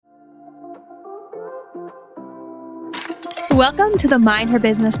Welcome to the Mind Her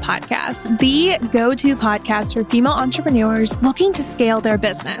Business podcast, the go-to podcast for female entrepreneurs looking to scale their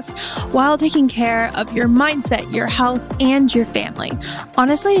business while taking care of your mindset, your health, and your family.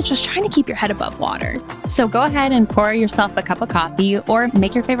 Honestly, just trying to keep your head above water. So go ahead and pour yourself a cup of coffee or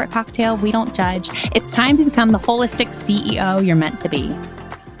make your favorite cocktail. We don't judge. It's time to become the holistic CEO you're meant to be.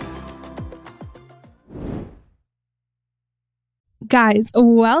 Guys,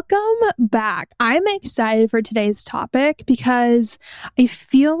 welcome back. I'm excited for today's topic because I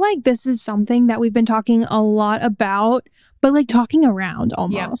feel like this is something that we've been talking a lot about, but like talking around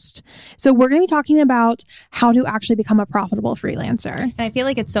almost. Yep. So we're going to be talking about how to actually become a profitable freelancer. And I feel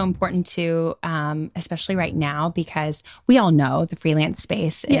like it's so important to, especially right now, because we all know the freelance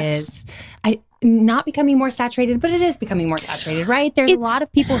space is not becoming more saturated, but it is becoming more saturated, right? There's a lot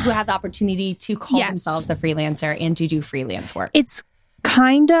of people who have the opportunity to call themselves a freelancer and to do freelance work. It's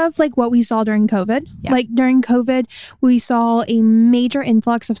kind of like what we saw during COVID. Yeah. Like during COVID, we saw a major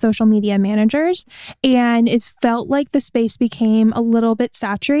influx of social media managers, and it felt like the space became a little bit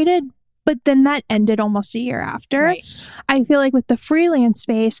saturated. But then that ended almost a year after. Right. I feel like with the freelance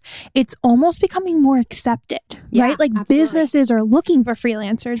space, it's almost becoming more accepted, right? Like absolutely. Businesses are looking for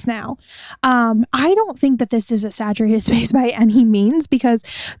freelancers now. I don't think that this is a saturated space by any means, because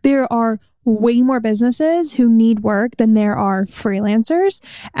there are way more businesses who need work than there are freelancers,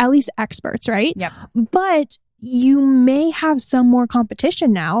 at least experts, right? Yep. But you may have some more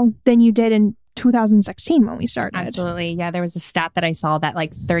competition now than you did in 2016 when we started. Absolutely. Yeah. There was a stat that I saw that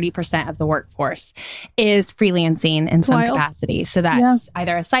like 30% of the workforce is freelancing in some capacity. So that's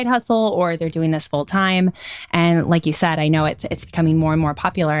either a side hustle or they're doing this full time. And like you said, I know it's becoming more and more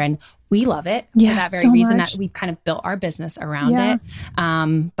popular, and we love it for that very reason that we've kind of built our business around it.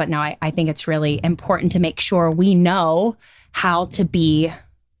 But no, I think it's really important to make sure we know how to be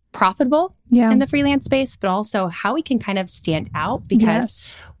profitable in the freelance space, but also how we can kind of stand out,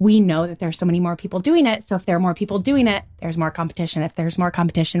 because we know that there's so many more people doing it. So if there are more people doing it, there's more competition. If there's more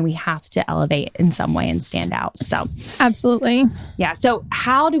competition, we have to elevate in some way and stand out. So absolutely. Yeah. So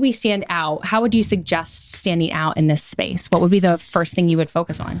how do we stand out? How would you suggest standing out in this space? What would be the first thing you would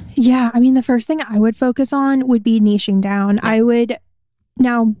focus on? Yeah. I mean, the first thing I would focus on would be niching down.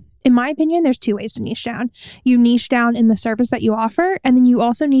 In my opinion, there's two ways to niche down. You niche down in the service that you offer, and then you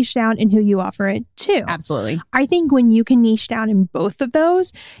also niche down in who you offer it to. Absolutely. I think when you can niche down in both of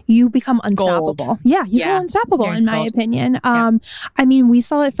those, you become unstoppable. Gold. Yeah, you become unstoppable in my opinion. I mean, we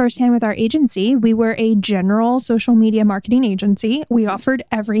saw it firsthand with our agency. We were a general social media marketing agency. We offered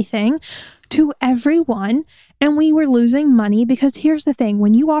everything to everyone, and we were losing money because here's the thing.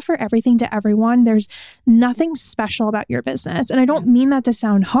 When you offer everything to everyone, there's nothing special about your business. And I don't mean that to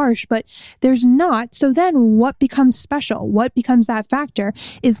sound harsh, but there's not. So then what becomes special? What becomes that factor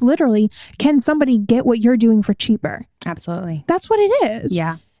is literally, can somebody get what you're doing for cheaper? Absolutely. That's what it is.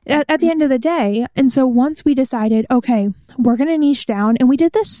 Yeah. At the end of the day. And so once we decided, okay, we're going to niche down, and we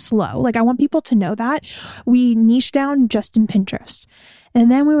did this slow. Like, I want people to know that we niche down just in Pinterest. And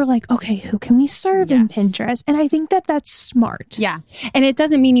then we were like, okay, who can we serve in Pinterest? And I think that that's smart. Yeah. And it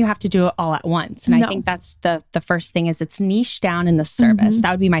doesn't mean you have to do it all at once. And I think that's the first thing, is it's niche down in the service.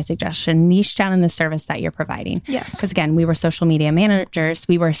 That would be my suggestion. Niche down in the service that you're providing. Yes. Because again, we were social media managers.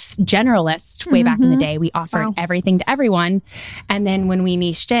 We were generalists way back in the day. We offered everything to everyone. And then when we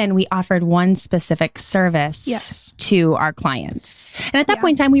niched in, we offered one specific service to our clients. And at that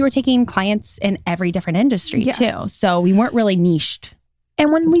point in time, we were taking clients in every different industry too. So we weren't really niched.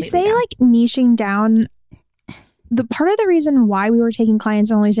 And when we say like niching down, the part of the reason why we were taking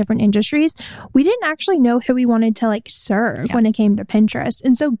clients in all these different industries, we didn't actually know who we wanted to like serve when it came to Pinterest.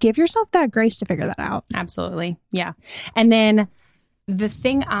 And so give yourself that grace to figure that out. Absolutely. Yeah. And then the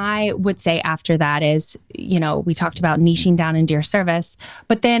thing I would say after that is, we talked about niching down into your service,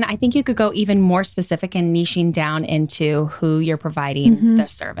 but then I think you could go even more specific and niching down into who you're providing the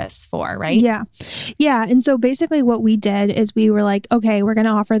service for, right? Yeah. Yeah. And so basically what we did is we were like, okay, we're going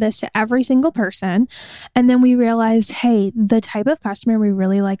to offer this to every single person. And then we realized, hey, the type of customer we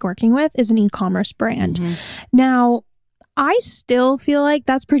really like working with is an e-commerce brand. Now, I still feel like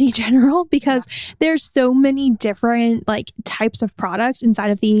that's pretty general because there's so many different like types of products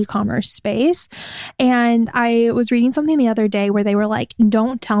inside of the e-commerce space. And I was reading something the other day where they were like,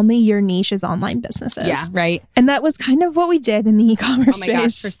 don't tell me your niche is online businesses. Yeah, right. And that was kind of what we did in the e-commerce space.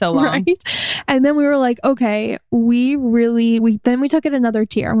 Gosh, for so long. Right? And then we were like, okay, we took it another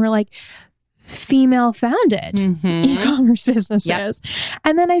tier and we're like, female founded e-commerce businesses. Yep.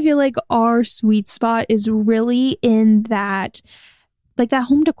 And then I feel like our sweet spot is really in that, like that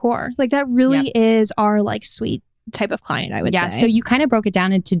home decor, like that really is our like sweet type of client, I would say. So you kind of broke it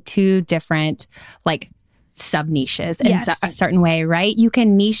down into two different like sub niches in a certain way, right? You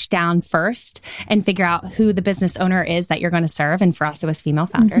can niche down first and figure out who the business owner is that you're going to serve. And for us, it was female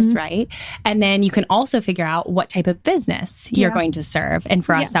founders, right? And then you can also figure out what type of business you're going to serve. And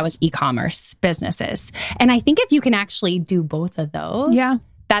for us, that was e-commerce businesses. And I think if you can actually do both of those,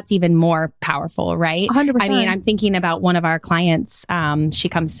 that's even more powerful, right? 100%. I mean, I'm thinking about one of our clients, she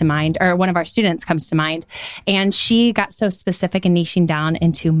comes to mind, or one of our students comes to mind, and she got so specific in niching down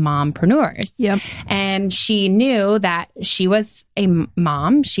into mompreneurs. And she knew that she was a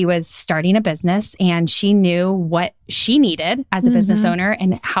mom, she was starting a business, and she knew what she needed as a business owner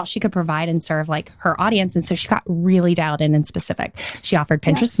and how she could provide and serve like her audience. And so she got really dialed in and specific. She offered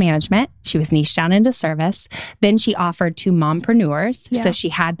Pinterest management. She was niched down into service. Then she offered to mompreneurs. So she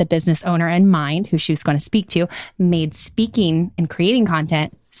had the business owner in mind who she was going to speak to, made speaking and creating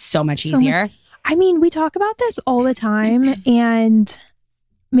content so much easier. I mean, we talk about this all the time, and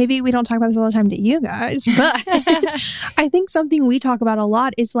maybe we don't talk about this all the time to you guys, but I think something we talk about a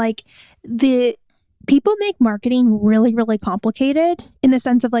lot is like people make marketing really, really complicated in the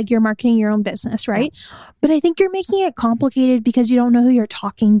sense of like you're marketing your own business, right? But I think you're making it complicated because you don't know who you're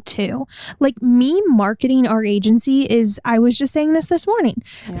talking to. Like me marketing our agency I was just saying this morning,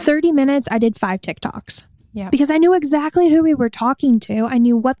 30 minutes, I did 5 TikToks. Because I knew exactly who we were talking to. I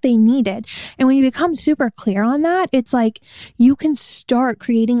knew what they needed. And when you become super clear on that, it's like you can start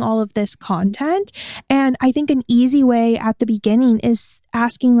creating all of this content. And I think an easy way at the beginning is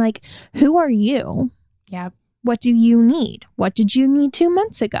asking like, who are you? What do you need? What did you need 2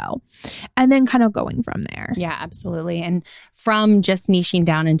 months ago? And then kind of going from there. Yeah, absolutely. And from just niching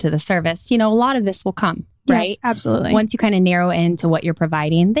down into the service, a lot of this will come. Right? Yes, absolutely. Once you kind of narrow into what you're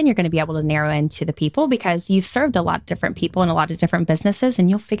providing, then you're going to be able to narrow into the people because you've served a lot of different people in a lot of different businesses and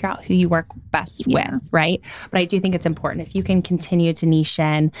you'll figure out who you work best with, right? But I do think it's important if you can continue to niche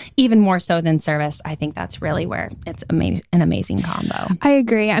in even more so than service. I think that's really where it's an amazing combo. I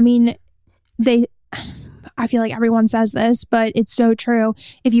agree. I mean, I feel like everyone says this, but it's so true.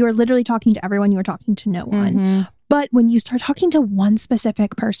 If you are literally talking to everyone, you are talking to no one. But when you start talking to one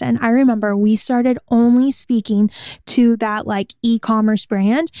specific person, I remember we started only speaking to that like e-commerce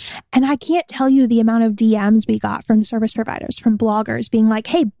brand. And I can't tell you the amount of DMs we got from service providers, from bloggers being like,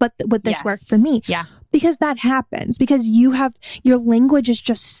 hey, but would this work for me? Because that happens, because your language is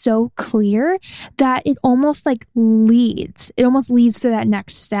just so clear that it almost leads to that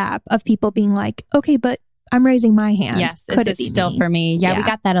next step of people being like, okay, but I'm raising my hand. Yes. Could it be still for me? Yeah, we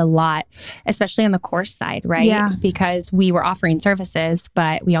got that a lot, especially on the course side, right? Yeah. Because we were offering services,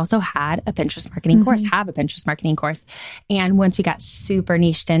 but we also had a Pinterest marketing course, have a Pinterest marketing course. And once we got super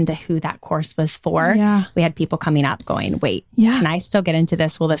niched into who that course was for, we had people coming up going, wait, can I still get into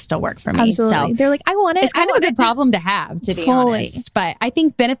this? Will this still work for me? Absolutely. So they're like, I want it. It's kind of a good problem to have, to be honest. But I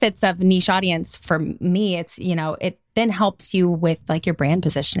think benefits of niche audience for me, it's, it then helps you with like your brand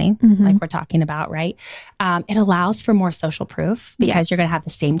positioning, like we're talking about, right? It allows for more social proof because you're going to have the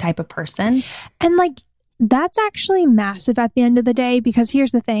same type of person. And like, that's actually massive at the end of the day, because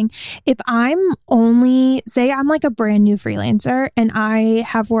here's the thing. If I'm say I'm like a brand new freelancer and I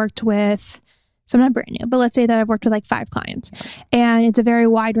have worked with, so I'm not brand new, but let's say that I've worked with like 5 clients and it's a very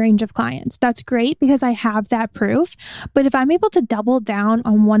wide range of clients. That's great because I have that proof. But if I'm able to double down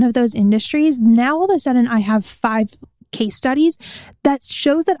on one of those industries, now all of a sudden I have 5 case studies that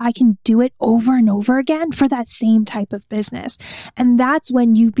shows that I can do it over and over again for that same type of business. And that's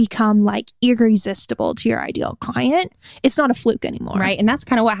when you become like irresistible to your ideal client. It's not a fluke anymore. Right. And that's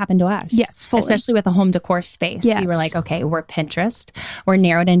kind of what happened to us. Yes, fully. Especially with the home decor space. We were like, okay, we're Pinterest. We're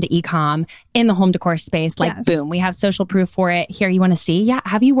narrowed into e-com in the home decor space. Like, boom, we have social proof for it. Here, you want to see? Yeah.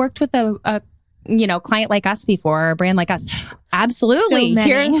 Have you worked with a client like us before, or a brand like us? Absolutely. So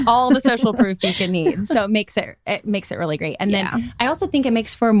here's all the social proof you can need. So it makes it really great. And then I also think it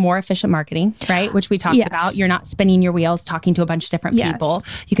makes for more efficient marketing, right? Which we talked about. You're not spinning your wheels talking to a bunch of different people.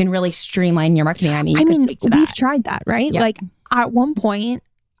 You can really streamline your marketing. I mean, you could speak to that. We've tried that, right? Like at one point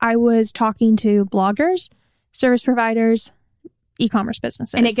I was talking to bloggers, service providers, e-commerce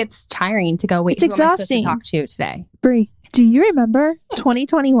businesses. And it gets tiring to go, wait, it's exhausting. Am I supposed to talk to today? Brie, do you remember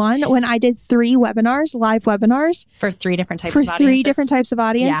 2021 when I did 3 webinars, live webinars? For 3 different types of audiences? 3 different types of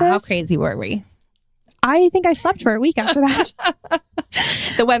audiences. Yeah, how crazy were we? I think I slept for a week after that.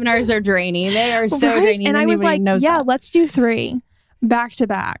 The webinars are draining. They are so draining. And I was like, let's do 3 back to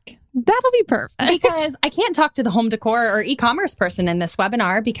back. That'll be perfect. Because I can't talk to the home decor or e-commerce person in this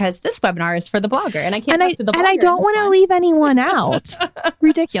webinar because this webinar is for the blogger, and I can't talk to the blogger. And I don't want to leave anyone out.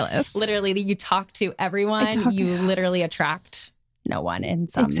 Ridiculous. Literally, you talk to everyone. You literally attract no one in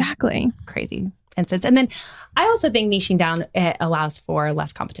some crazy instance. And then I also think niching down, it allows for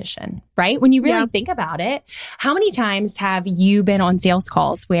less competition, right? When you really think about it, how many times have you been on sales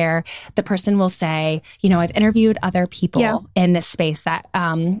calls where the person will say, I've interviewed other people in this space that,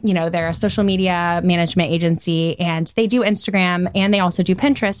 they're a social media management agency and they do Instagram and they also do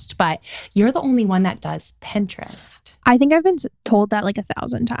Pinterest, but you're the only one that does Pinterest. I think I've been told that like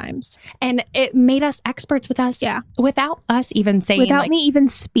 1,000 times. And it made us experts without us even saying, without me even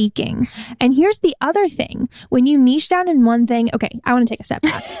speaking. And here's the other thing. When you niche down in one thing, okay, I want to take a step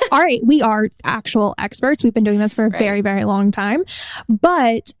back. All right, we are actual experts. We've been doing this for a very, very long time.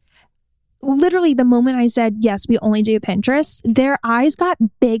 But literally the moment I said, yes, we only do Pinterest, their eyes got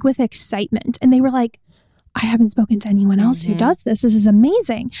big with excitement. And they were like, I haven't spoken to anyone else who does this. This is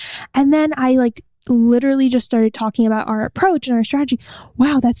amazing. And then I literally just started talking about our approach and our strategy.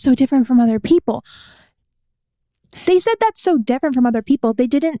 Wow, that's so different from other people. They said that's so different from other people. They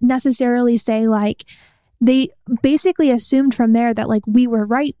didn't necessarily say they basically assumed from there that we were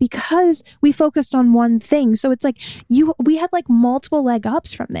right because we focused on one thing. So it's we had multiple leg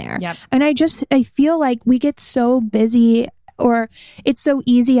ups from there. Yep. And I feel like we get so busy, or it's so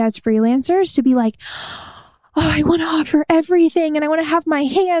easy as freelancers to be like, oh, I want to offer everything and I want to have my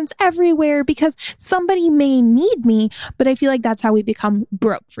hands everywhere because somebody may need me. But I feel like that's how we become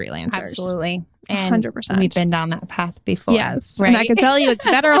broke freelancers. Absolutely. And 100%. We've been down that path before. Yes. Right? And I can tell you it's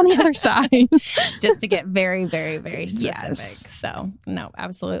better on the other side. Just to get very, very, very specific. Yes. So, no,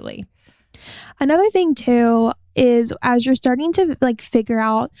 absolutely. Another thing too is as you're starting to figure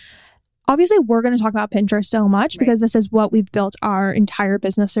out, obviously, we're going to talk about Pinterest so much because this is what we've built our entire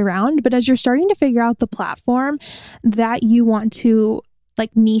business around. But as you're starting to figure out the platform that you want to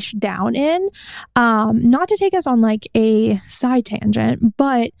niche down in, not to take us on a side tangent,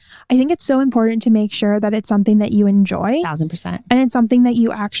 but I think it's so important to make sure that it's something that you enjoy. 1,000%. And it's something that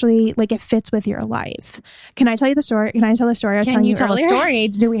you actually it fits with your life. Can I tell you the story? Can I tell the story I was telling you earlier? Can you tell a story?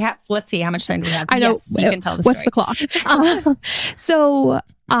 Do we have, let's see, how much time do we have? I know. Yes, you can tell the story. What's the clock? So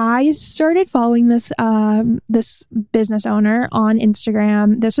I started following this this business owner on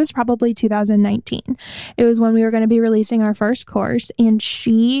Instagram. This was probably 2019. It was when we were going to be releasing our first course, and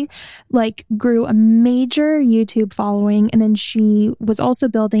she grew a major YouTube following, and then she was also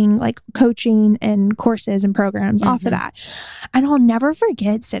building coaching and courses and programs off of that. And I'll never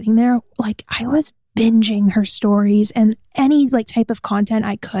forget sitting there I was binging her stories and any type of content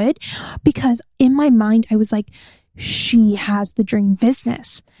I could, because in my mind I was she has the dream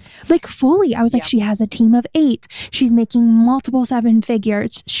business. Fully. I was she has a team of 8. She's making multiple 7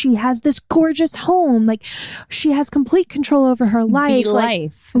 figures. She has this gorgeous home. She has complete control over her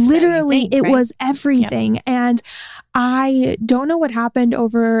life. Literally, it was everything. Yep. And I don't know what happened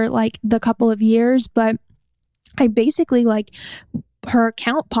over the couple of years, but I basically her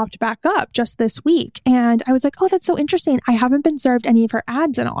account popped back up just this week. And I was like, oh, that's so interesting. I haven't been served any of her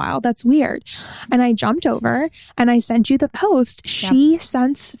ads in a while. That's weird. And I jumped over and I sent you the post. She,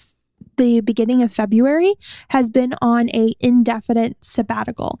 since the beginning of February, has been on a indefinite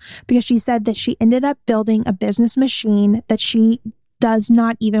sabbatical because she said that she ended up building a business machine that she does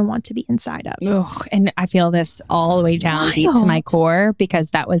not even want to be inside of. Ugh, and I feel this all the way down deep to my core,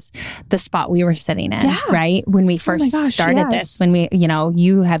 because that was the spot we were sitting in, right? When we first started this, when we,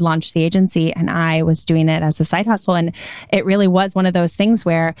 you had launched the agency and I was doing it as a side hustle. And it really was one of those things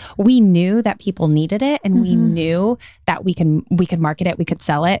where we knew that people needed it and we knew that we could market it, we could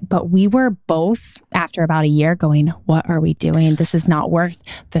sell it. But we were both, after about a year, going, what are we doing? This is not worth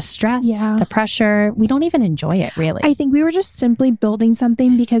the stress, the pressure. We don't even enjoy it, really. I think we were just simply building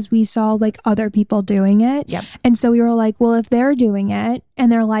something because we saw other people doing it. Yep. And so we were like, well, if they're doing it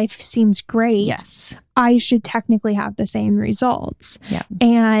and their life seems great, I should technically have the same results. Yep.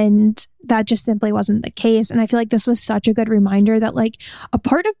 And that just simply wasn't the case. And I feel like this was such a good reminder that a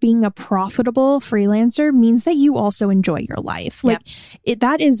part of being a profitable freelancer means that you also enjoy your life.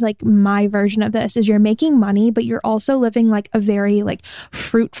 That is my version of this, is you're making money, but you're also living a very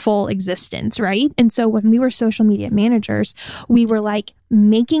fruitful existence, right? And so when we were social media managers, we were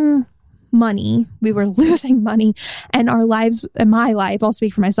making money, we were losing money, and our lives, my life, I'll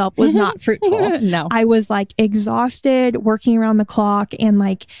speak for myself, was not fruitful. No. I was exhausted, working around the clock, and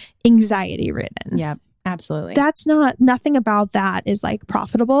anxiety ridden. Yeah, absolutely. Nothing about that is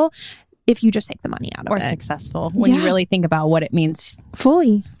profitable if you just take the money out of it. Or successul, when you really think about what it means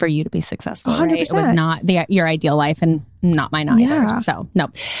fully for you to be successful. 100%. Right? It was not your ideal life, and not mine either. So no.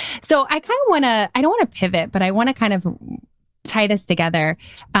 So I kind of want to, I don't want to pivot, but I want to kind of tie this together.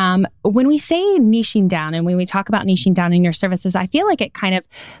 When we say niching down and when we talk about niching down in your services, I feel like it kind of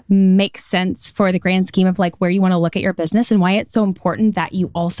makes sense for the grand scheme of like where you want to look at your business and why it's so important that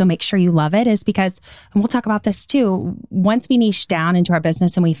you also make sure you love it is because, and we'll talk about this too, once we niched down into our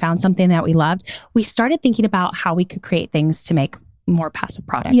business and we found something that we loved, we started thinking about how we could create things to make more passive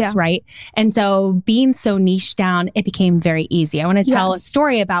products, right? And so being so niche down, it became very easy. I want to tell a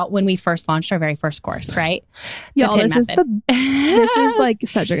story about when we first launched our very first course, right? Y'all, this is like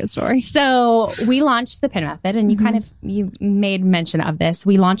such a good story. So we launched the PIN method and you made mention of this.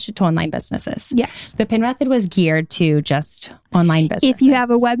 We launched it to online businesses. Yes. The PIN method was geared to just online businesses. If you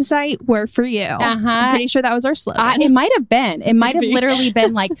have a website, we're for you. I'm pretty sure that was our slogan. It might have been. It might have literally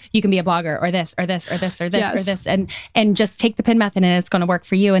been like, you can be a blogger or this, or this, or this, or this, or this, and just take the PIN method and it's going to work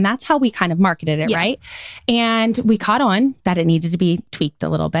for you. And that's how we kind of marketed it, right? And we caught on that it needed to be tweaked a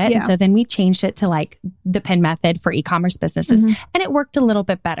little bit. And so then we changed it to like the PIN method for e-commerce businesses. And it worked a little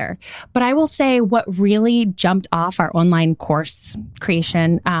bit better. But I will say what really jumped off our online course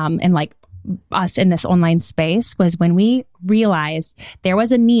creation and like us in this online space was when we realized there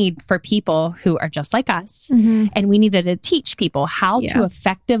was a need for people who are just like us. And we needed to teach people how to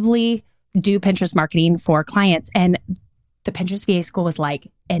effectively do Pinterest marketing for clients. And the Pinterest VA school was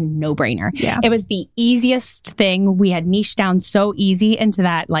like a no-brainer. It was the easiest thing. We had niched down so easy into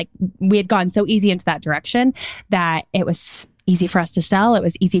that, like we had gone so easy into that direction that it was easy for us to sell. It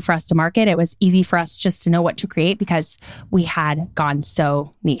was easy for us to market. It was easy for us just to know what to create because we had gone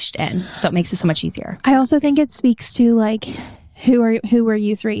so niched in. So it makes it so much easier. I also think it speaks to like, who were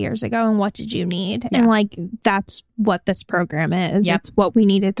you 3 years ago and what did you need? And like, that's what this program is. It's what we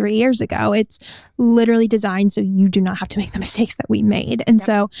needed 3 years ago. It's literally designed so you do not have to make the mistakes that we made. And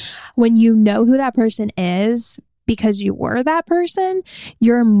so when you know who that person is, because you were that person,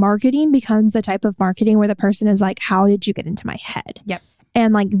 your marketing becomes the type of marketing where the person is like, how did you get into my head?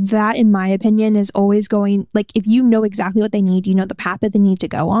 And like that, in my opinion, is always going, like, if you know exactly what they need, you know the path that they need to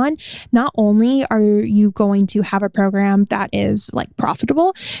go on, not only are you going to have a program that is like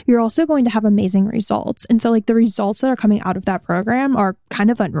profitable, you're also going to have amazing results. And so like the results that are coming out of that program are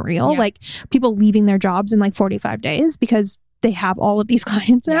kind of unreal. Like people leaving their jobs in like 45 days because they have all of these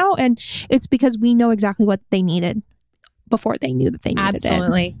clients now. And it's because we know exactly what they needed before they knew that they needed it.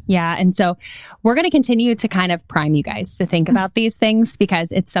 Absolutely. Yeah. And so we're going to continue to kind of prime you guys to think about these things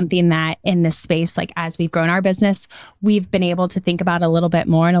because it's something that in this space, like as we've grown our business, we've been able to think about a little bit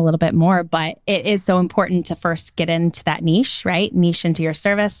more and a little bit more. But it is so important to first get into that niche, right? Niche into your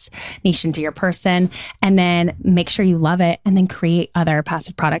service, niche into your person, and then make sure you love it and then create other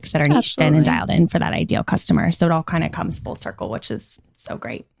passive products that are niched in and dialed in for that ideal customer. So it all kind of comes full circle, which is so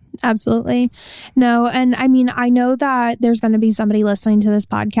great. Absolutely. No. And I mean, I know that there's going to be somebody listening to this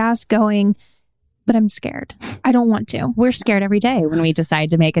podcast going, but I'm scared. I don't want to. We're scared every day when we decide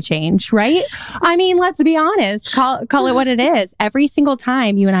to make a change, right? I mean, let's be honest. Call it what it is. Every single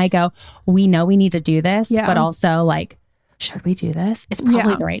time you and I go, we know we need to do this, but also like, should we do this? It's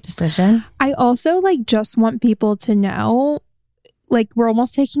probably the right decision. I also like just want people to know, like we're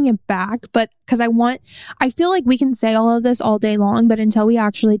almost taking it back, but because I feel like we can say all of this all day long, but until we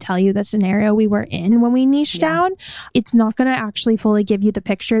actually tell you the scenario we were in when we niched down, it's not going to actually fully give you the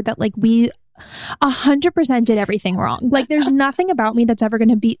picture that like we 100% did everything wrong. Like there's nothing about me that's ever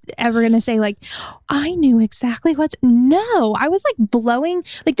going to say like, I knew exactly no, I was like blowing,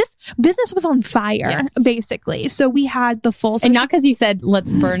 like this business was on fire basically. So we had the full, and not because you said,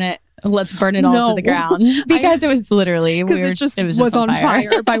 let's burn it all to the ground because it was literally, it was on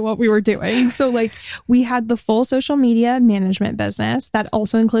fire by what we were doing. So like we had the full social media management business that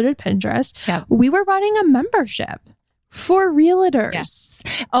also included Pinterest. We were running a membership for realtors.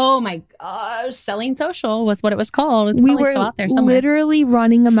 Oh my gosh. Selling Social was what it was called. It's probably still out there somewhere. Literally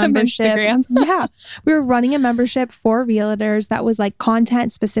running a membership. We were running a membership for realtors that was like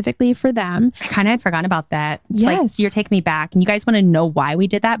content specifically for them. I kind of had forgotten about that. It's like, you're taking me back. And you guys want to know why we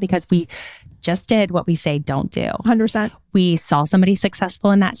did that? Because we just did what we say don't do. 100%. We saw somebody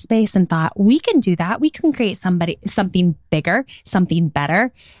successful in that space and thought, we can do that. We can create something bigger, something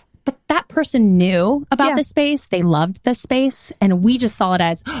better. But that person knew about the space. They loved the space. And we just saw it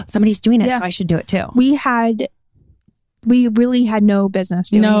as, somebody's doing it, so I should do it too. We really had no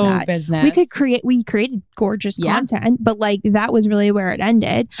business doing that. No business. We created gorgeous content, but like that was really where it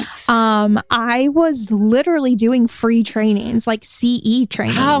ended. I was literally doing free trainings, like CE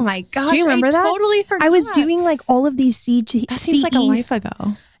trainings. Oh my gosh. Do you remember that? I totally forgot. I was doing like all of these That seems like a life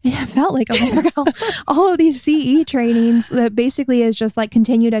ago. it felt like a life ago, all of these CE trainings that basically is just like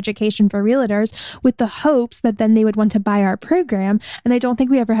continued education for realtors with the hopes that then they would want to buy our program. And I don't think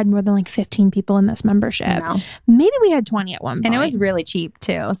we ever had more than like 15 people in this membership. No. Maybe we had 20 at one point. And it was really cheap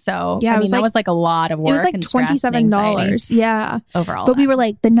too. So yeah, that was like a lot of work. It was like $27. Yeah. Overall. But we were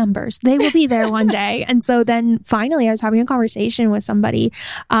like, the numbers, they will be there one day. And so then finally I was having a conversation with somebody,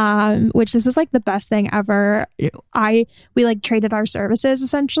 which this was like the best thing ever. We like traded our services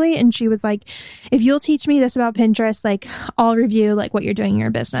essentially. And she was like, if you'll teach me this about Pinterest, like I'll review like what you're doing in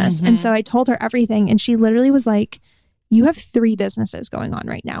your business. Mm-hmm. And so I told her everything. And she literally was like, you have 3 businesses going on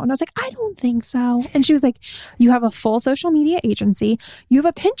right now. And I was like, I don't think so. And she was like, you have a full social media agency, you have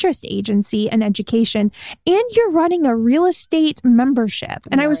a Pinterest agency and education, and you're running a real estate membership.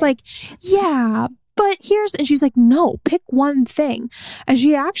 And I was like, yeah, but and she was like, no, pick one thing. And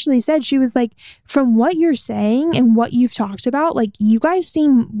she actually said, she was like, from what you're saying and what you've talked about, like you guys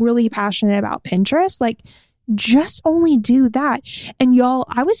seem really passionate about Pinterest. Like, just only do that. And y'all,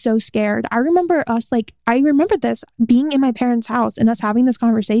 I was so scared. I remember this being in my parents' house and us having this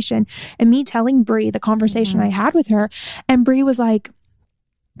conversation and me telling Bree the conversation I had with her. And Bree was like,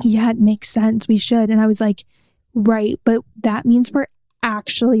 yeah, it makes sense. We should. And I was like, right. But that means we're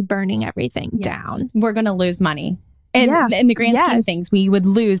actually burning everything down. We're going to lose money. And in the grand scheme of things, we would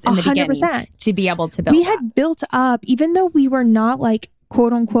lose in 100%. The beginning to be able to build. We had built up, even though we were not like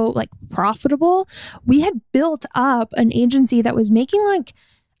quote unquote like profitable, we had built up an agency that was making like,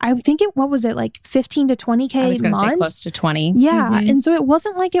 I think what was it, like 15 to 20K I was months? Say close to 20. Yeah. Mm-hmm. And so it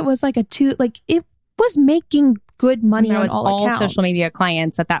wasn't like it was like it was making good money on all accounts. Social media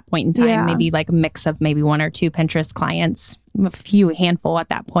clients at that point in time, maybe like a mix of maybe 1 or 2 Pinterest clients, a handful at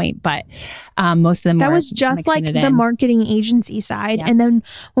that point, but most of them that was just like the marketing agency side. Yep. And then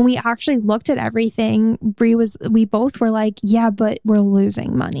when we actually looked at everything, we both were like, yeah, but we're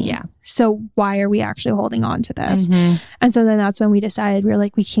losing money. Yeah. So why are we actually holding on to this? Mm-hmm. And so then that's when we decided we were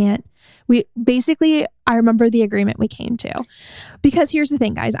like, I remember the agreement we came to, because here's the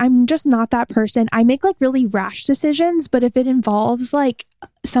thing, guys, I'm just not that person. I make like really rash decisions, but if it involves like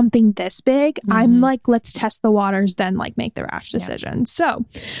something this big, I'm like, let's test the waters, then like make the rash decision. Yeah. So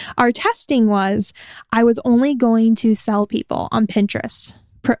our testing was, I was only going to sell people on Pinterest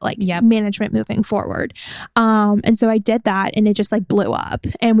management moving forward. And so I did that and it just like blew up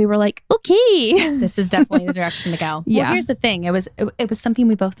and we were like, okay, this is definitely the direction to go. Yeah. Well, here's the thing. It was something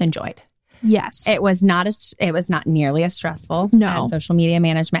we both enjoyed. Yes. It was not nearly as stressful as social media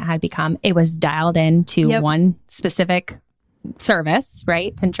management had become. It was dialed in to one specific service,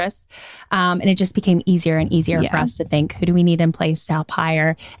 right? Pinterest. And it just became easier and easier for us to think, who do we need in place to help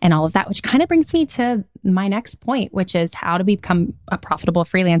hire and all of that, which kind of brings me to my next point, which is how to become a profitable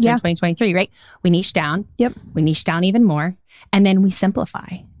freelancer in 2023, right? We niche down. Yep. We niche down even more. And then we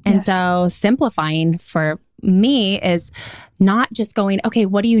simplify. And so simplifying for me is not just going, okay,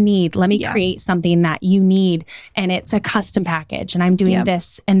 what do you need? Let me create something that you need. And it's a custom package and I'm doing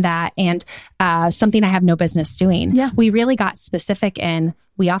this and that and something I have no business doing. Yeah. We really got specific in,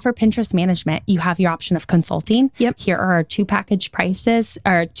 we offer Pinterest management. You have your option of consulting. Yep. Here are our 2 package prices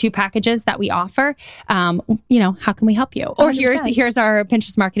or 2 packages that we offer. How can we help you? 100%. Or here's our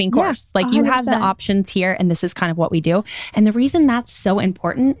Pinterest marketing course. Like 100%. You have the options here and this is kind of what we do. And the reason that's so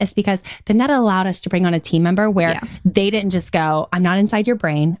important is because then that allowed us to bring on a team member where they didn't just go, I'm not inside your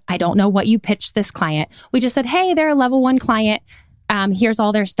brain. I don't know what you pitched this client. We just said, hey, they're a level 1 client. Here's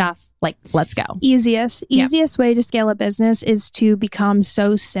all their stuff. Like, let's go. Easiest way to scale a business is to become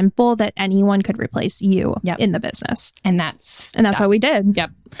so simple that anyone could replace you in the business. And that's what we did.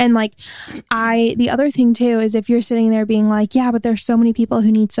 Yep. And like, the other thing too, is if you're sitting there being like, yeah, but there's so many people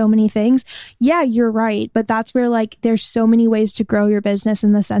who need so many things. Yeah, you're right. But that's where like, there's so many ways to grow your business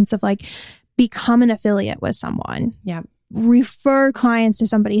in the sense of like, become an affiliate with someone. Yeah. Refer clients to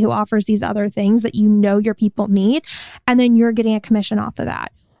somebody who offers these other things that you know your people need. And then you're getting a commission off of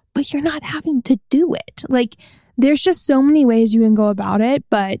that. But you're not having to do it. Like, there's just so many ways you can go about it.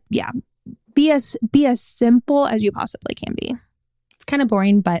 But yeah, be as simple as you possibly can be. It's kind of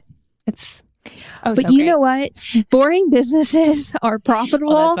boring, but it's... but you know what? Boring businesses are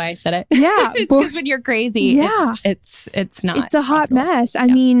profitable. Well, that's why I said it. Yeah. It's because when you're crazy, it's not. It's a hot mess. I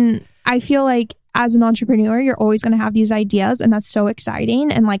mean, I feel like as an entrepreneur, you're always going to have these ideas and that's so exciting.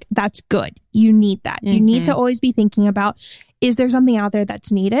 And like, that's good. You need that. You need to always be thinking about, is there something out there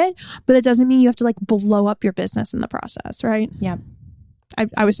that's needed? But it doesn't mean you have to like blow up your business in the process, right? Yeah.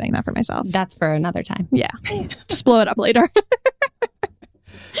 I was saying that for myself. That's for another time. Yeah. Just blow it up later.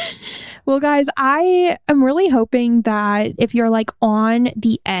 Well, guys, I am really hoping that if you're like on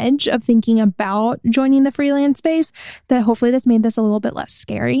the edge of thinking about joining the freelance space, that hopefully this made this a little bit less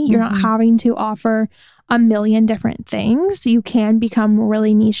scary. You're not having to offer a million different things. You can become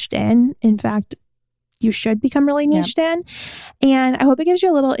really niched in. In fact, you should become really niched in. And I hope it gives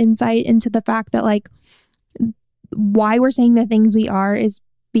you a little insight into the fact that like why we're saying the things we are is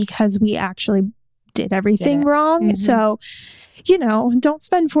because we actually did everything wrong. So, you know, don't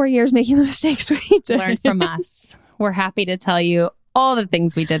spend 4 years making the mistakes we did. Learn from us. We're happy to tell you all the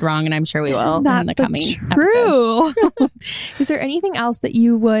things we did wrong, and I'm sure we will in the coming episodes. Is there anything else that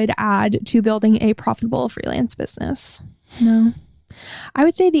you would add to building a profitable freelance business? No. I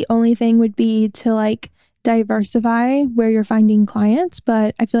would say the only thing would be to like diversify where you're finding clients,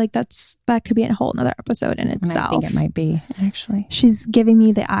 but I feel like that could be a whole nother episode in itself. I think it might be, actually. She's giving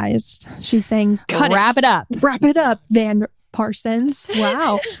me the eyes. She's saying, wrap it up. Wrap it up, Van Parsons.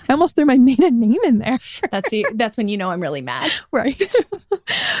 Wow. I almost threw my maiden name in there. That's when you know I'm really mad. Right.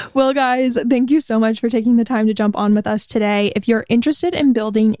 Well, guys, thank you so much for taking the time to jump on with us today. If you're interested in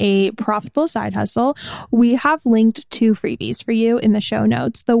building a profitable side hustle, we have linked 2 freebies for you in the show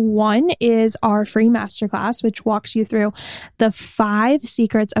notes. The one is our free masterclass, which walks you through the 5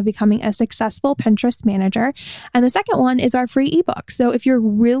 secrets of becoming a successful Pinterest manager. And the second one is our free ebook. So if you're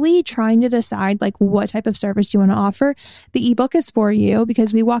really trying to decide like what type of service you want to offer, the ebook is for you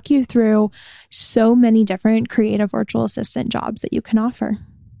because we walk you through so many different creative virtual assistant jobs that you can offer.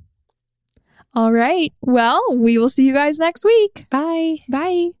 All right. Well, we will see you guys next week. Bye.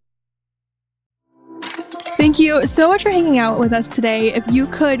 Bye. Thank you so much for hanging out with us today. If you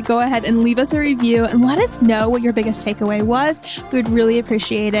could go ahead and leave us a review and let us know what your biggest takeaway was, we would really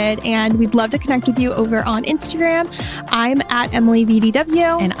appreciate it. And we'd love to connect with you over on Instagram. I'm at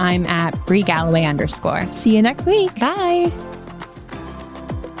EmilyVDW. And I'm at BrieGalloway_. See you next week. Bye.